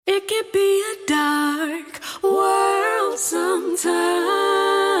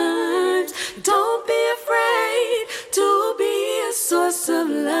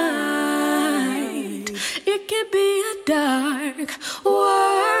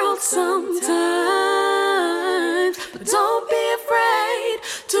sometimes, but don't be afraid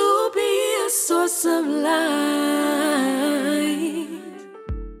to be a source of light.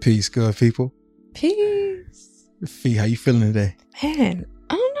 Peace, good people. Peace. Fee, how you feeling today? Man,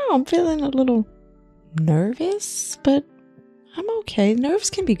 I don't know. I'm feeling a little nervous, but I'm okay. Nerves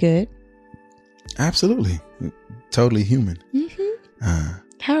can be good. Absolutely. Totally human. Mm-hmm.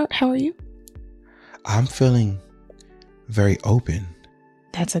 How are you? I'm feeling very open.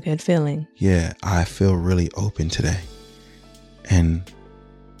 That's a good feeling. Yeah, I feel really open today. And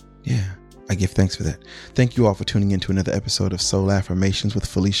yeah, I give thanks for that. Thank you all for tuning in to another episode of Soul Affirmations with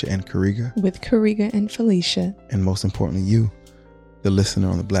Felicia and Kariga. With Kariga and Felicia. And most importantly, you, the listener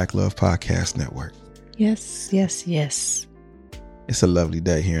on the Black Love Podcast Network. Yes, yes, yes. It's a lovely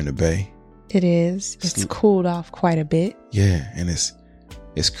day here in the Bay. It is. It's cooled off quite a bit. Yeah, and it's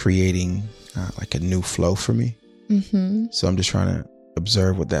creating like a new flow for me. Mm-hmm. So I'm just trying to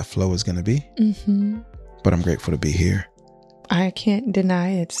observe what that flow is going to be. Mm-hmm. But I'm grateful to be here. I can't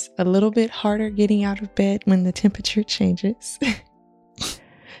deny it's a little bit harder getting out of bed when the temperature changes.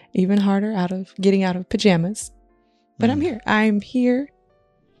 Even harder getting out of pajamas. But I'm here. I'm here.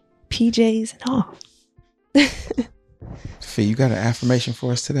 PJs and all. Fee, you got an affirmation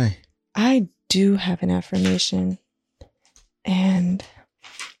for us today? I do have an affirmation. And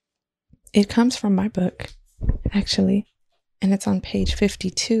it comes from my book, actually. And it's on page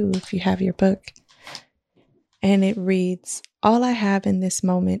 52 if you have your book. And it reads, "All I have in this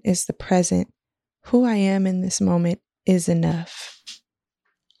moment is the present. Who I am in this moment is enough."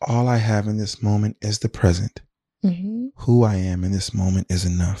 All I have in this moment is the present. Mm-hmm. Who I am in this moment is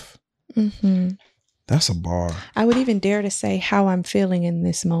enough. Mm-hmm. That's a bar. I would even dare to say how I'm feeling in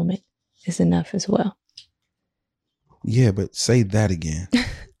this moment is enough as well. Yeah, but say that again.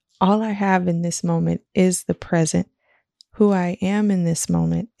 All I have in this moment is the present. Who I am in this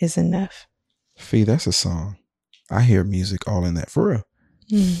moment is enough. Fee, that's a song. I hear music all in that. For real.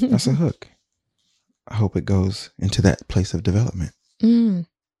 That's a hook. I hope it goes into that place of development.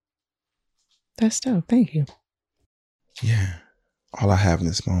 That's dope. Thank you. Yeah. All I have in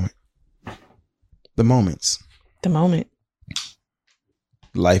this moment. The moments. The moment.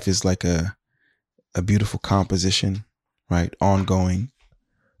 Life is like a beautiful composition, right? Ongoing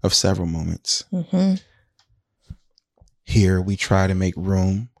of several moments. Mm-hmm. Here we try to make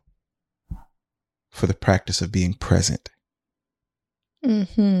room for the practice of being present.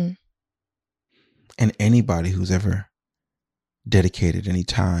 Mm-hmm. And anybody who's ever dedicated any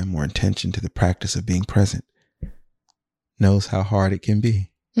time or intention to the practice of being present knows how hard it can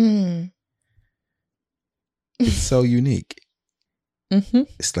be. It's so unique. Mm-hmm.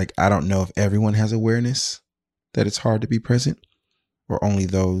 It's like, I don't know if everyone has awareness that it's hard to be present, or only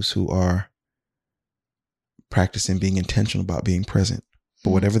those who are practicing being intentional about being present.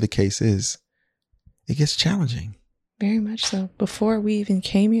 But whatever the case is, it gets challenging. Very much so. Before we even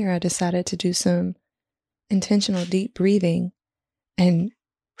came here, I decided to do some intentional deep breathing and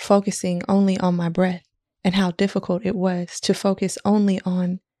focusing only on my breath, and how difficult it was to focus only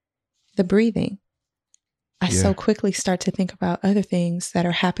on the breathing. I so quickly start to think about other things that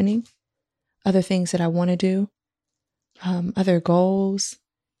are happening, other things that I want to do, other goals,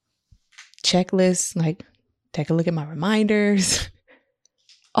 checklists, like take a look at my reminders,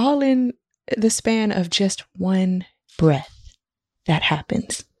 all in the span of just one breath that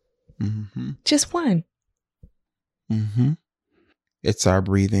happens. Mm-hmm. Just one. Mm-hmm. It's our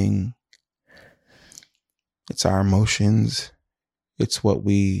breathing. It's our emotions. It's what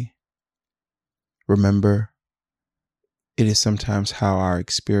we remember. It is sometimes how our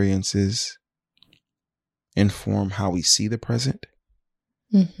experiences inform how we see the present.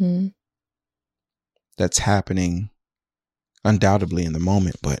 Mm-hmm. That's happening undoubtedly in the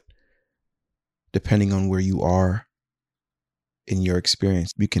moment, but depending on where you are in your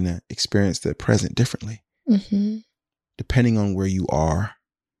experience, you can experience the present differently. Mm-hmm. Depending on where you are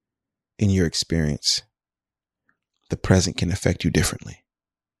in your experience, the present can affect you differently.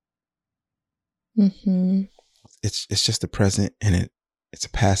 Mm-hmm. It's just the present, and it's a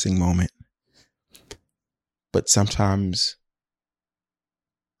passing moment. But sometimes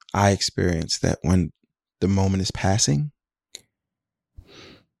I experience that when the moment is passing,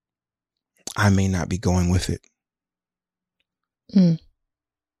 I may not be going with it.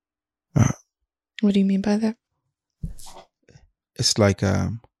 What do you mean by that? It's like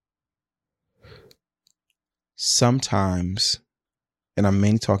sometimes, and I'm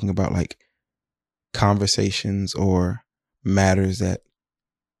mainly talking about like conversations or matters that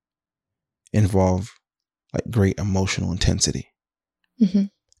involve like great emotional intensity. Mm-hmm.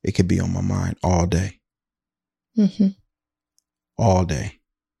 It could be on my mind all day. Mm-hmm. All day.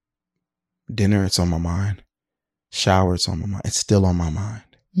 dinner, it's on my mind. Shower, it's on my mind. It's still on my mind.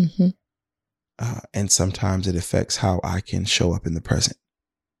 Mm-hmm. And sometimes it affects how I can show up in the present.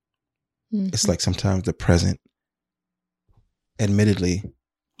 Mm-hmm. It's like sometimes the present, admittedly,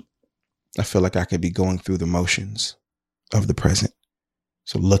 I feel like I could be going through the motions of the present.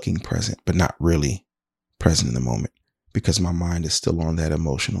 So looking present, but not really present in the moment because my mind is still on that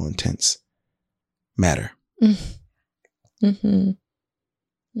emotional, intense matter. Mm-hmm.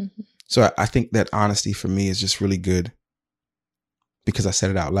 Mm-hmm. So I think that honesty for me is just really good because I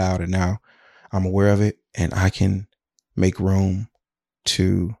said it out loud and now I'm aware of it and I can make room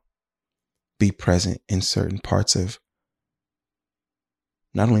to be present in certain parts of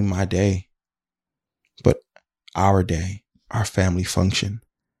not only my day, but our day, our family function.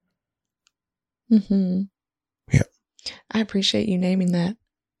 Mm-hmm. Yeah. I appreciate you naming that.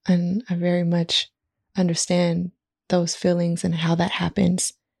 And I very much understand those feelings and how that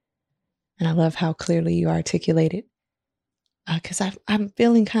happens. And I love how clearly you articulate it. Because I'm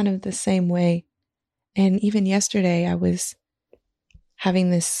feeling kind of the same way. And even yesterday, I was having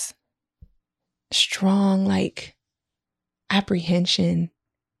this strong, like, apprehension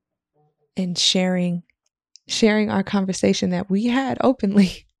and sharing our conversation that we had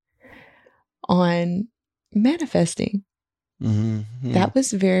openly on manifesting. Mm-hmm. That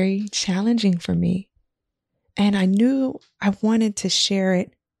was very challenging for me. And I knew I wanted to share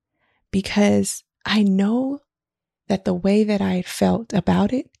it because I know that the way that I felt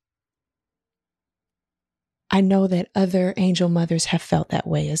about it, I know that other angel mothers have felt that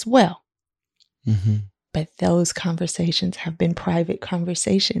way as well. Mm-hmm. But those conversations have been private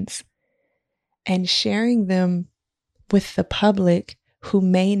conversations. And sharing them with the public who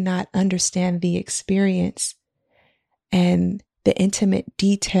may not understand the experience and the intimate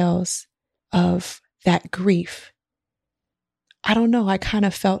details of that grief. I don't know. I kind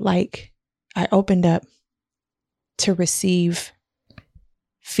of felt like I opened up to receive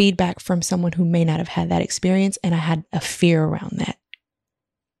feedback from someone who may not have had that experience. And I had a fear around that.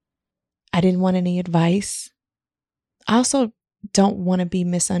 I didn't want any advice. I also don't want to be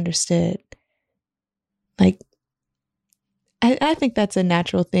misunderstood. Like, I think that's a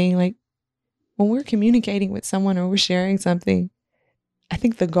natural thing. Like, when we're communicating with someone or we're sharing something, I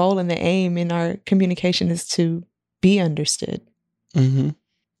think the goal and the aim in our communication is to be understood. Mm-hmm.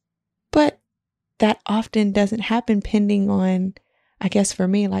 But that often doesn't happen depending on, I guess for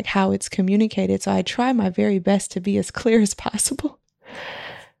me, like how it's communicated. So I try my very best to be as clear as possible.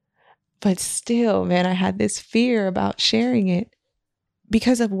 But still, man, I had this fear about sharing it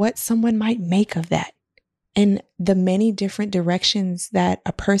because of what someone might make of that. And the many different directions that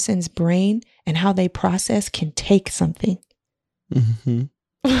a person's brain and how they process can take something. Mm-hmm.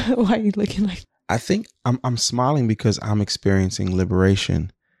 Why are you looking like that? I think I'm smiling because I'm experiencing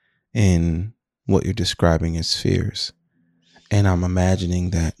liberation in what you're describing as fears. And I'm imagining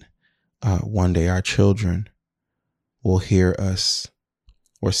that one day our children will hear us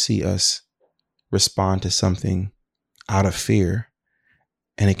or see us respond to something out of fear,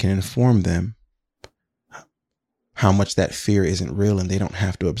 and it can inform them how much that fear isn't real and they don't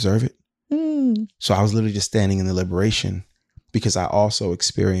have to observe it. So I was literally just standing in the liberation because I also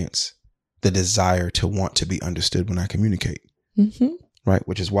experience the desire to want to be understood when I communicate. Mm-hmm. Right?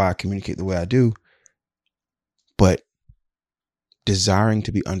 Which is why I communicate the way I do. But desiring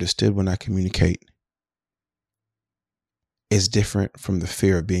to be understood when I communicate is different from the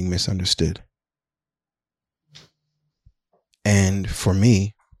fear of being misunderstood. And for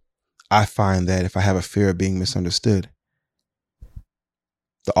me, I find that if I have a fear of being misunderstood,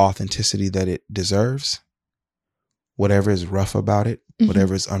 the authenticity that it deserves, whatever is rough about it, Mm-hmm.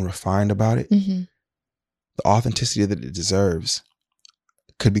 whatever is unrefined about it, Mm-hmm. the authenticity that it deserves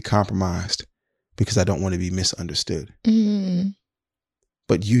could be compromised because I don't want to be misunderstood. Mm-hmm.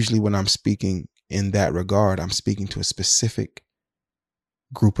 But usually when I'm speaking in that regard, I'm speaking to a specific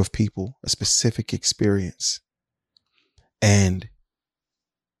group of people, a specific experience. And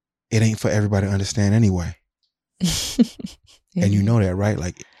it ain't for everybody to understand anyway. And you know that, right?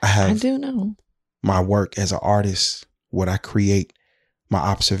 Like I do know. My work as an artist, what I create, my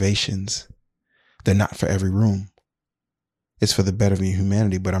observations, they're not for every room. It's for the betterment of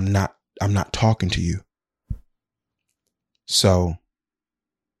humanity, but I'm not talking to you. So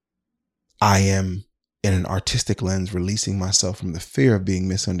I am, in an artistic lens, releasing myself from the fear of being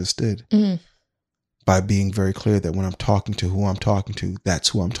misunderstood by being very clear that when I'm talking to who I'm talking to, that's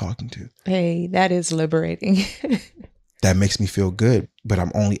who I'm talking to. Hey, that is liberating. That makes me feel good, but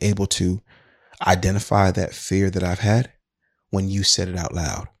I'm only able to identify that fear that I've had when you said it out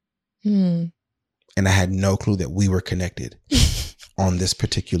loud. And I had no clue that we were connected on this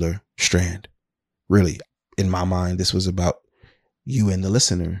particular strand. Really, in my mind, this was about you and the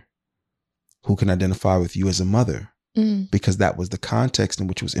listener who can identify with you as a mother, because that was the context in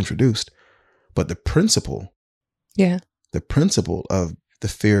which it was introduced. But the principle of the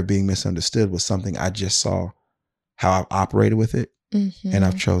fear of being misunderstood was something I just saw how I've operated with it. And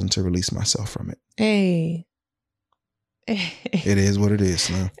I've chosen to release myself from it. Hey. It is what it is,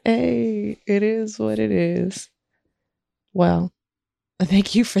 Slim. Hey, it is what it is. Well,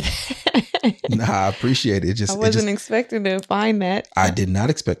 thank you for that. Nah, I appreciate it. I wasn't expecting to find that. I did not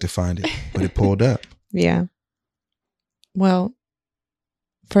expect to find it, but it pulled up. Yeah. Well,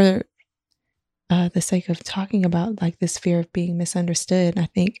 for the sake of talking about like this fear of being misunderstood, I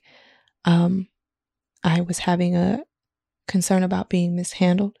think I was having a concern about being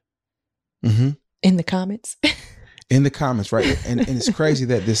mishandled in the comments. In the comments, right? And it's crazy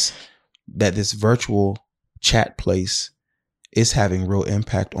that this virtual chat place is having real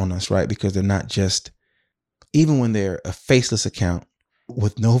impact on us, right? Because they're not just, even when they're a faceless account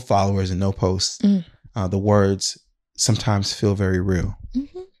with no followers and no posts, the words sometimes feel very real,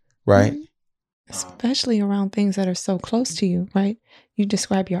 right? Especially around things that are so close to you, right? You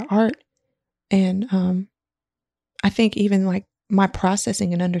describe your art, and I think even like my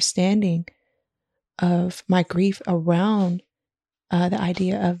processing and understanding of my grief around the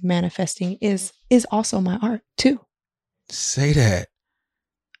idea of manifesting is also my art too. Say that.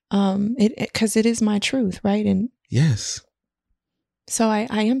 Because it is my truth, right? And yes. So I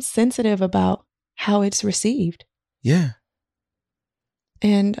am sensitive about how it's received. Yeah.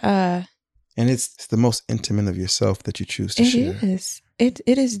 And it's the most intimate of yourself that you choose to share. It is. It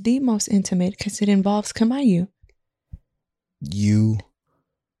is the most intimate because it involves Kamayu. You,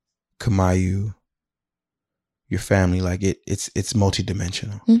 Kamayu, your family, like it's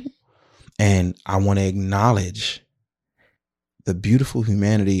multidimensional. And I want to acknowledge the beautiful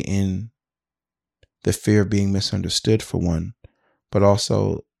humanity in the fear of being misunderstood, for one, but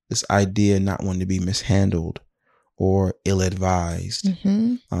also this idea not wanting to be mishandled or ill-advised.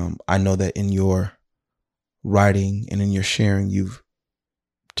 I know that in your writing and in your sharing, you've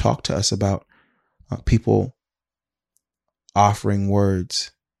talked to us about people offering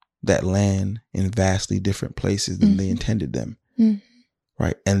words that land in vastly different places than they intended them.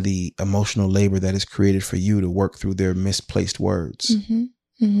 Right. And the emotional labor that is created for you to work through their misplaced words.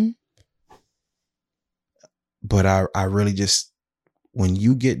 But I really just, when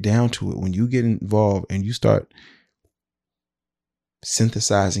you get down to it, when you get involved and you start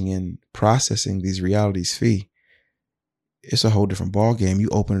synthesizing and processing these realities, Fee, it's a whole different ball game. You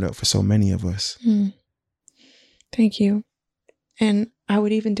open it up for so many of us. Thank you. And I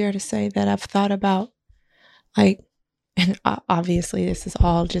would even dare to say that I've thought about, like, and obviously this is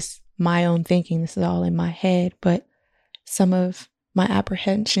all just my own thinking. This is all in my head, but some of my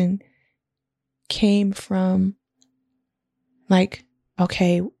apprehension came from like,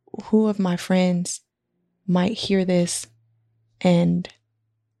 okay, who of my friends might hear this and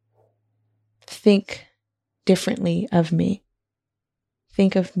think differently of me?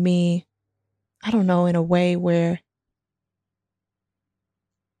 Think of me, I don't know, in a way where,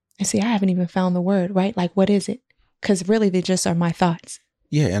 and see, I haven't even found the word, right? Like, what is it? Because really, they just are my thoughts.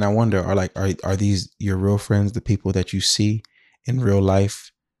 Yeah, and I wonder, are these your real friends, the people that you see in real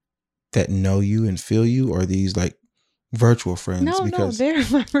life that know you and feel you, or are these like virtual friends? No, they're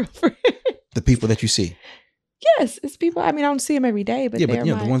my real friends. The people that you see. Yes, it's people. I mean, I don't see them every day, but they're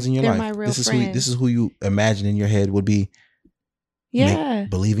the ones in your life. My real this is friends. This is who you imagine in your head would be. Yeah,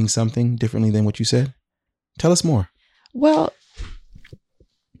 believing something differently than what you said. Tell us more. Well,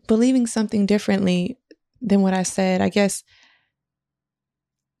 believing something differently than what I said, I guess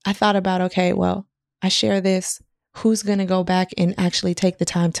I thought about, okay, well, I share this. Who's going to go back and actually take the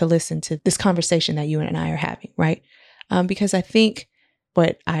time to listen to this conversation that you and I are having, right? Because I think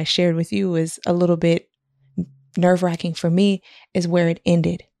what I shared with you is a little bit nerve-wracking for me is where it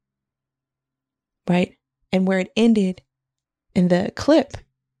ended, right? And where it ended in the clip,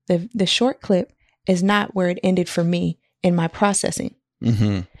 the short clip, is not where it ended for me in my processing.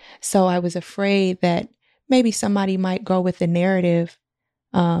 So I was afraid that maybe somebody might go with the narrative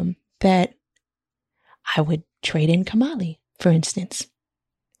that I would trade in Kamali, for instance,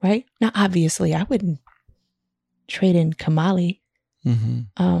 right? Now, obviously, I wouldn't trade in Kamali.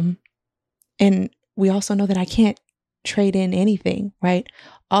 And we also know that I can't trade in anything, right?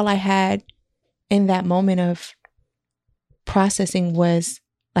 All I had in that moment of processing was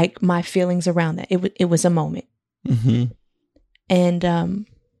like my feelings around that. It was a moment. And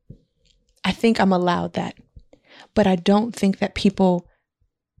I think I'm allowed that. But I don't think that people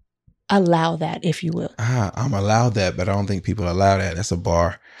allow that, if you will. I'm allowed that, but I don't think people allow that. That's a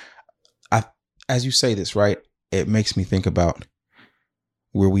bar. as you say this, right, it makes me think about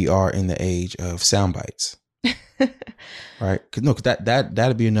where we are in the age of sound bites. Right? Because look,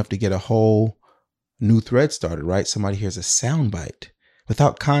 that'd be enough to get a whole new thread started, right? Somebody hears a sound bite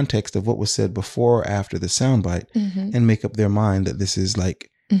without context of what was said before or after the sound bite, and make up their mind that this is like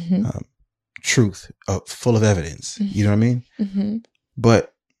truth, full of evidence. You know what I mean?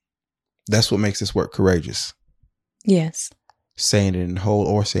 But that's what makes this work courageous. Yes. Saying it in whole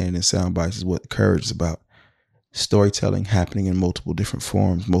or saying it in sound bites is what courage is about. Storytelling happening in multiple different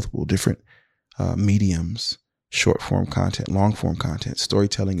forms, multiple different mediums, short form content, long form content.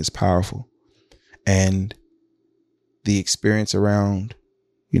 Storytelling is powerful. And the experience around,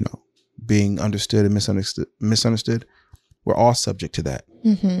 being understood and misunderstood, we're all subject to that.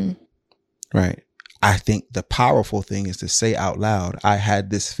 Right? I think the powerful thing is to say out loud, I had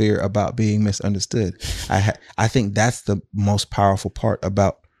this fear about being misunderstood. I think that's the most powerful part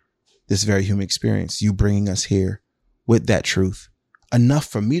about this very human experience. You bringing us here with that truth, enough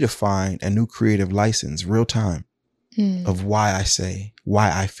for me to find a new creative license, real time, of why I say,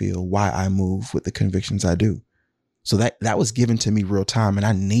 why I feel, why I move with the convictions I do. So that was given to me real time, and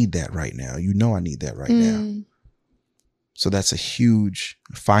I need that right now. I need that right now. So that's a huge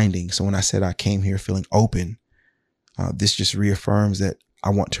finding. So when I said I came here feeling open, this just reaffirms that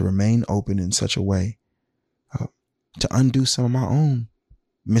I want to remain open in such a way to undo some of my own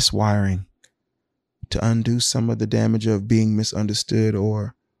miswiring, to undo some of the damage of being misunderstood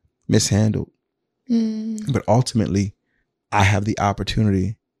or mishandled. But ultimately, I have the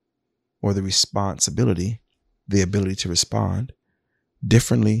opportunity or the responsibility, the ability to respond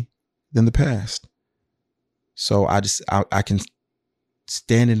differently than the past. So I can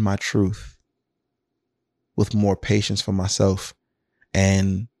stand in my truth with more patience for myself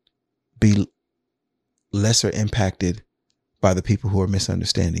and be lesser impacted by the people who are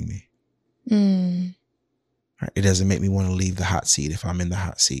misunderstanding me. It doesn't make me want to leave the hot seat if I'm in the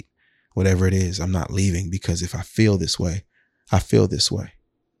hot seat. Whatever it is, I'm not leaving, because if I feel this way, I feel this way.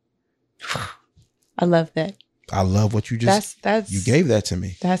 I love that. I love what you just, you gave that to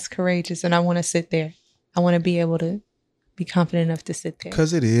me. That's courageous. And I want to sit there. I want to be able to be confident enough to sit there.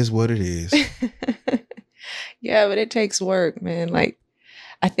 Because it is what it is. Yeah, but it takes work, man. Like,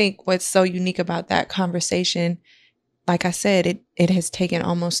 I think what's so unique about that conversation, like I said, it has taken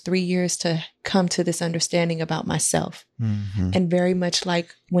almost 3 years to come to this understanding about myself. And very much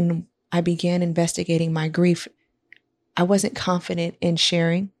like when I began investigating my grief, I wasn't confident in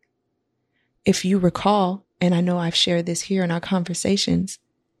sharing. If you recall, and I know I've shared this here in our conversations,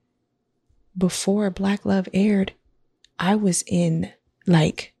 before Black Love aired, I was in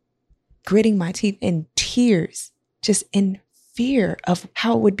gritting my teeth in tears, just in fear of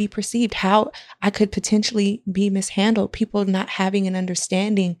how it would be perceived, how I could potentially be mishandled, people not having an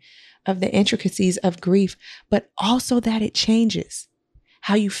understanding of the intricacies of grief, but also that it changes.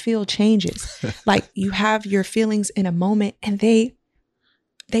 How you feel changes. Like, you have your feelings in a moment and they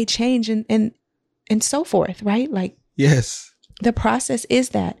change and so forth, right? Like, yes, the process is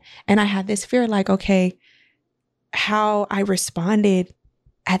that. And I had this fear, like, okay, how I responded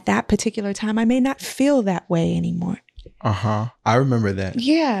at that particular time, I may not feel that way anymore. I remember that.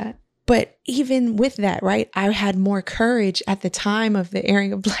 Yeah. But even with that, right, I had more courage at the time of the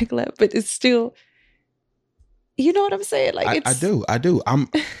airing of Black Love, but it's still, you know what I'm saying? Like, I do.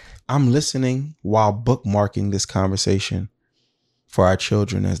 I'm listening while bookmarking this conversation for our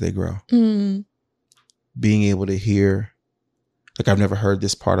children as they grow. Being able to hear, like, I've never heard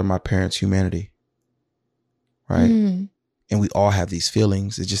this part of my parents' humanity. Right. And we all have these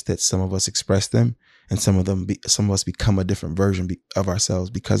feelings. It's just that some of us express them, and some of us become a different version of ourselves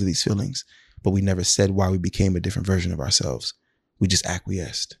because of these feelings. But we never said why we became a different version of ourselves. We just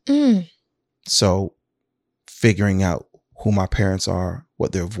acquiesced. So figuring out who my parents are,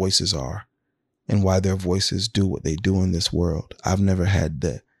 what their voices are, and why their voices do what they do in this world. I've never had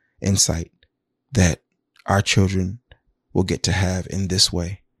the insight that our children will get to have in this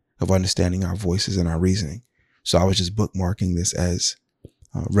way of understanding our voices and our reasoning. So I was just bookmarking this as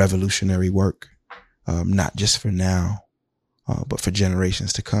revolutionary work, not just for now, but for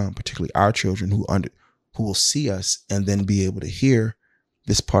generations to come, particularly our children who will see us and then be able to hear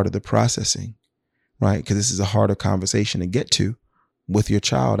this part of the processing, right? Because this is a harder conversation to get to with your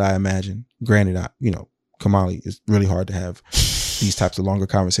child, I imagine. Granted, Kamali, it's really hard to have these types of longer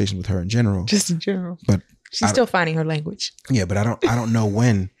conversations with her in general. Just in general. But she's still finding her language. Yeah, but I don't know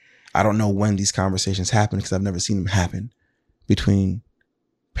when. I don't know when these conversations happen, because I've never seen them happen between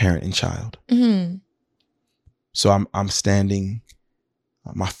parent and child. So I'm standing,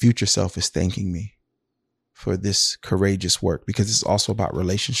 my future self is thanking me for this courageous work, because it's also about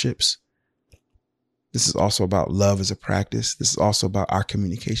relationships. This is also about love as a practice. This is also about our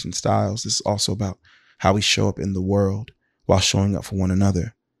communication styles. This is also about how we show up in the world while showing up for one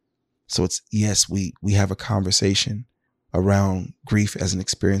another. So it's, yes, we have a conversation around grief as an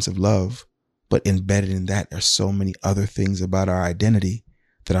experience of love, but embedded in that are so many other things about our identity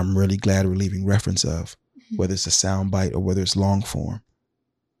that I'm really glad we're leaving reference of, whether it's a soundbite or whether it's long form.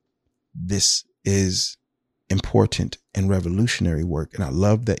 This is important and revolutionary work. And I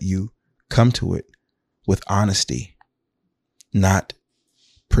love that you come to it with honesty, not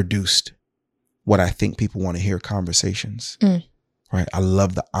produced what I think people want to hear conversations. Right. I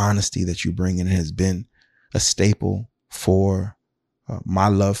love the honesty that you bring in. It has been a staple for my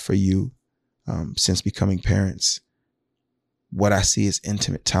love for you since becoming parents. What I see is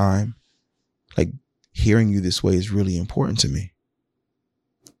intimate time. Like, hearing you this way is really important to me.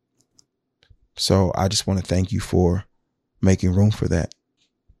 So I just want to thank you for making room for that.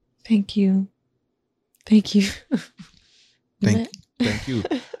 Thank you. Thank you. Thank you.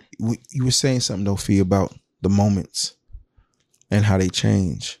 You were saying something, though, Fee, about the moments and how they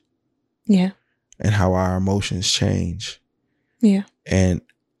change. Yeah. And how our emotions change. Yeah. And,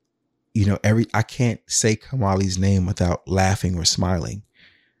 you know, I can't say Kamali's name without laughing or smiling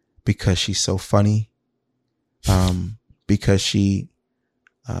because she's so funny. Because she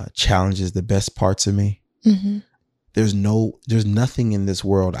challenges the best parts of me. Mm-hmm. There's nothing in this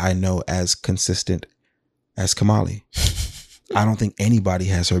world I know as consistent as Kamali. I don't think anybody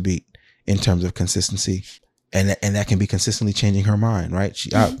has her beat in terms of consistency. And that can be consistently changing her mind, right?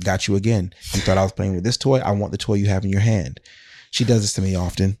 I got you again. You thought I was playing with this toy. I want the toy you have in your hand. She does this to me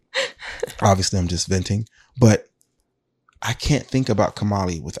often. Obviously, I'm just venting. But I can't think about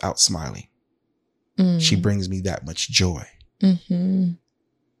Kamali without smiling. She brings me that much joy. Mm-hmm.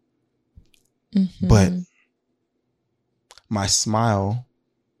 Mm-hmm. But my smile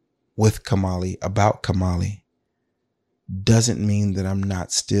with Kamali, about Kamali, doesn't mean that I'm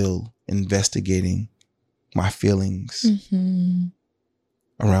not still investigating my feelings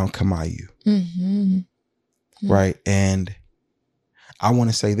around Kamayu. Right. And I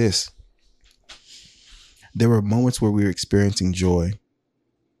want to say this. There were moments where we were experiencing joy.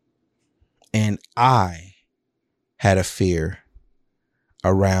 And I had a fear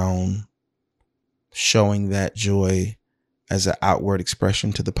around showing that joy as an outward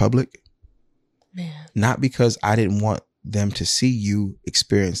expression to the public. Man. Not because I didn't want them to see you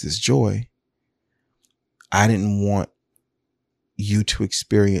experience this joy. I didn't want you to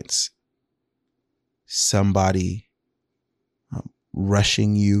experience somebody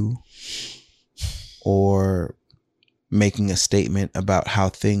rushing you or making a statement about how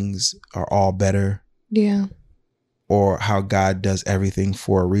things are all better. Yeah. Or how God does everything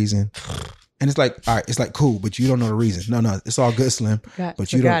for a reason. And it's like, all right, it's like, cool, but you don't know the reason. No, it's all good, Slim. God,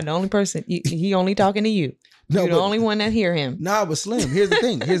 but you don't. The only person, he only talking to you. No, You're the only one that hear him. Nah, but Slim, here's the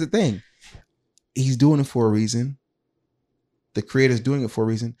thing. He's doing it for a reason. The creator's doing it for a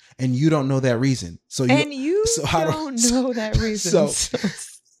reason. And you don't know that reason. So you don't know that reason. Stop.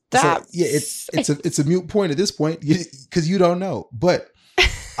 So, yeah, it's a mute point at this point because you don't know. But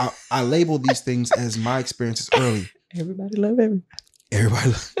I label these things as my experiences early. Everybody love everybody.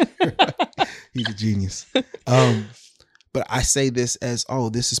 Everybody. He's a genius. But I say this as,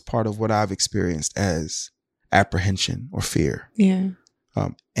 this is part of what I've experienced as apprehension or fear. Yeah.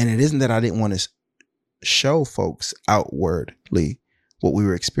 And it isn't that I didn't want to show folks outwardly what we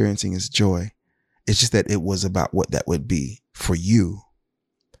were experiencing as joy. It's just that it was about what that would be for you.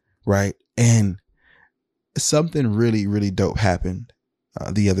 Right. And something really, really dope happened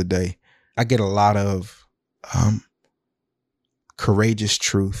the other day. I get a lot of courageous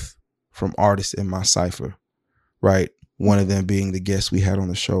truth from artists in my cipher. Right. One of them being the guest we had on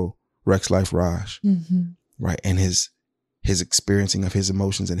the show, Rex Life Raj. Mm-hmm. Right. And his experiencing of his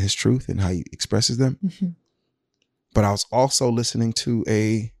emotions and his truth and how he expresses them. Mm-hmm. But I was also listening to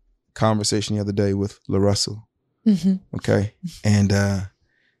a conversation the other day with LaRussell. Mm-hmm. Okay. And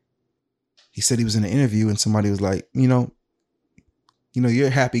he said he was in an interview and somebody was like, you're a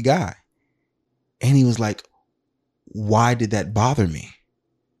happy guy. And he was like, why did that bother me?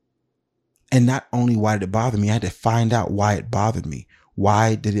 And not only why did it bother me, I had to find out why it bothered me.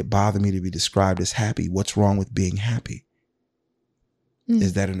 Why did it bother me to be described as happy? What's wrong with being happy?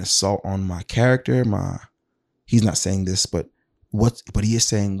 Is that an assault on my character? He's not saying this, but he is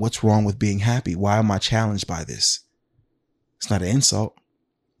saying, what's wrong with being happy? Why am I challenged by this? It's not an insult.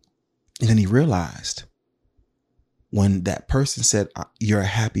 And then he realized when that person said, you're a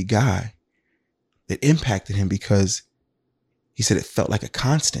happy guy, it impacted him because he said it felt like a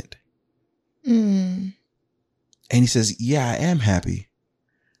constant. And he says, yeah, I am happy.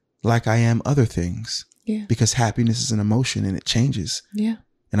 like I am other things. Yeah. Because happiness is an emotion and it changes. Yeah.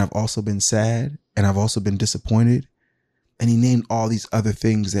 And I've also been sad and I've also been disappointed. And he named all these other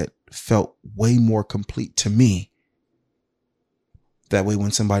things that felt way more complete to me. That way,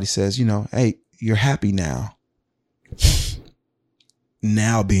 when somebody says, you know, hey, you're happy now.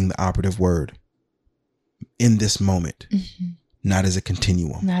 Now being the operative word in this moment, not as a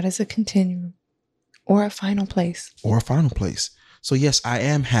continuum. Not as a continuum or a final place. Or a final place. So yes, I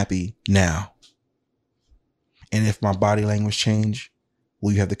am happy now. And if my body language change,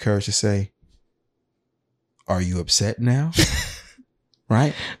 will you have the courage to say, are you upset now?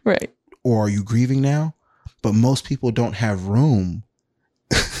 Right? Right. Or are you grieving now? But most people don't have room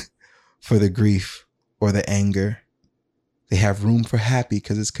for the grief or the anger. They have room for happy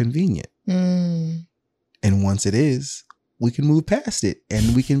because it's convenient. Mm. And once it is, we can move past it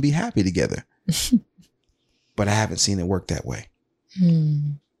and we can be happy together. But I haven't seen it work that way.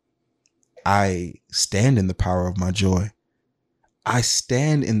 Mm. I stand in the power of my joy. I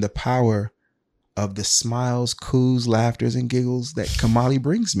stand in the power of the smiles, coos, laughters, and giggles that Kamali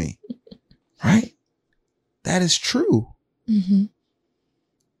brings me. Right? That is true. Mm-hmm.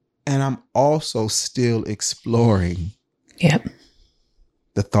 And I'm also still exploring Yep.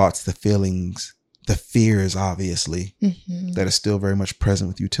 the thoughts, the feelings, the fears, obviously, Mm-hmm. that are still very much present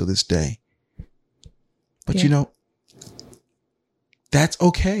with you till this day. But Yeah. you know, that's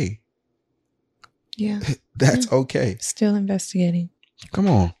okay. Yeah. That's okay. Still investigating. Come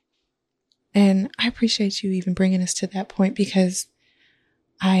on. And I appreciate you even bringing us to that point, because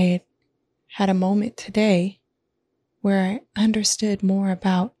I had a moment today where I understood more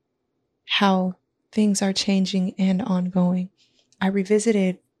about how things are changing and ongoing. I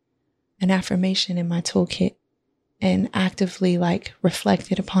revisited an affirmation in my toolkit and actively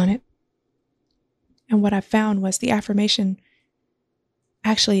reflected upon it. And what I found was the affirmation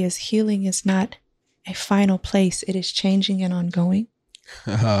actually is healing is not a final place. It is changing and ongoing.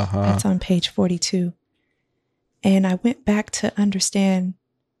 That's on page 42. And I went back to understand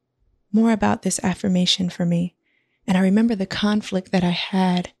more about this affirmation for me. And I remember the conflict that I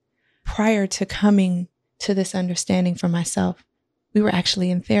had prior to coming to this understanding for myself. We were actually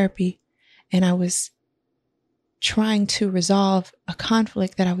in therapy, and I was trying to resolve a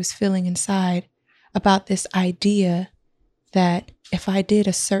conflict that I was feeling inside about this idea that if I did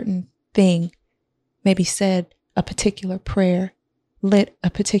a certain thing, maybe said a particular prayer, lit a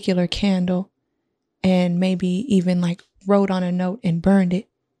particular candle, and maybe even wrote on a note and burned it,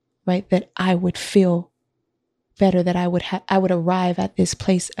 right, that I would feel better, that I would arrive at this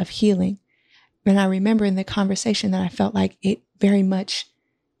place of healing. And I remember in the conversation that I felt like it very much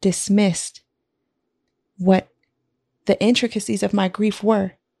dismissed what the intricacies of my grief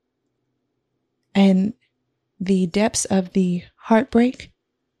were, and the depths of the heartbreak,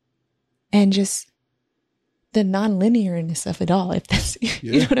 and just the non-linearness of it all, if that's,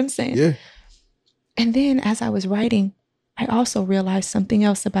 you know what I'm saying? Yeah. And then as I was writing, I also realized something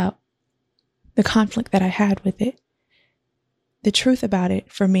else about the conflict that I had with it. The truth about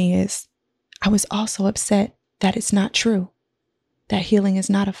it for me is I was also upset that it's not true, that healing is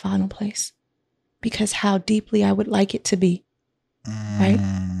not a final place, because how deeply I would like it to be, right?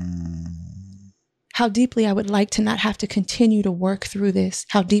 How deeply I would like to not have to continue to work through this.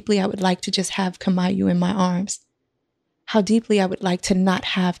 How deeply I would like to just have Kamayu in my arms. How deeply I would like to not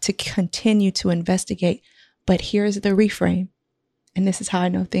have to continue to investigate. But here's the reframe. And this is how I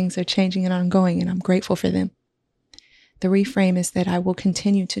know things are changing and ongoing, and I'm grateful for them. The reframe is that I will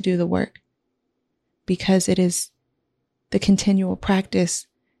continue to do the work, because it is the continual practice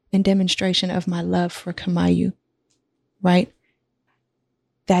and demonstration of my love for Kamayu, right?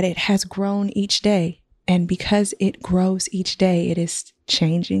 That it has grown each day. And because it grows each day, it is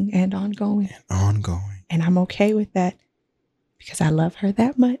changing and ongoing. And I'm okay with that, because I love her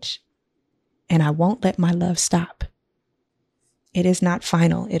that much. And I won't let my love stop. It is not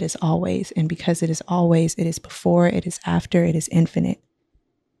final. It is always. And because it is always, it is before, it is after, it is infinite.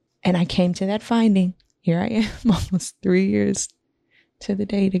 And I came to that finding. Here I am, almost 3 years to the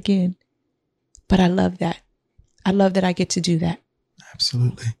date again. But I love that. I love that I get to do that.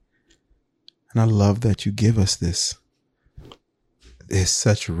 Absolutely. And I love that you give us this. There's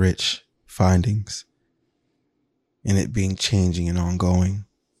such rich findings in it being changing and ongoing.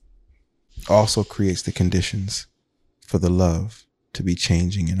 Also creates the conditions for the love to be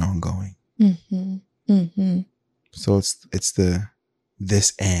changing and ongoing. Mm-hmm. Mm-hmm. So it's the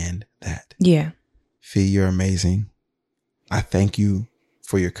this and that. Yeah. Fee, you're amazing. I thank you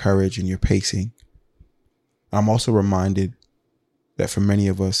for your courage and your pacing. I'm also reminded that for many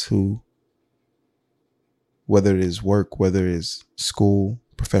of us who, whether it is work, whether it is school,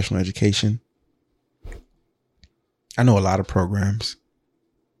 professional education. I know a lot of programs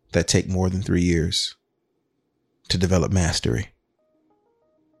that take more than 3 years to develop mastery.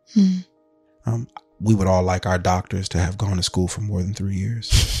 We would all like our doctors to have gone to school for more than 3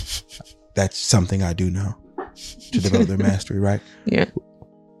 years. That's something I do know, to develop their mastery, right? Yeah.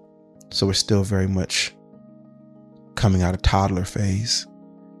 So we're still very much coming out of toddler phase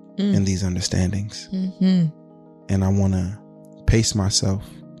in these understandings. And I want to pace myself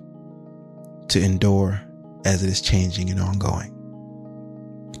to endure as it is changing and ongoing.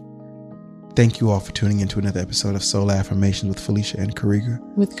 Thank you all for tuning into another episode of Soul Affirmations with Felicia and Kariga.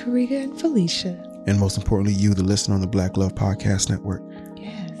 With Kariga and Felicia. And most importantly, you, the listener on the Black Love Podcast Network.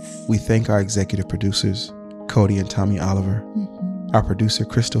 Yes. We thank our executive producers, Cody and Tommy Oliver, our producer,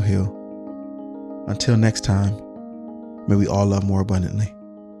 Crystal Hill. Until next time, may we all love more abundantly.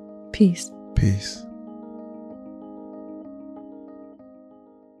 Peace. Peace.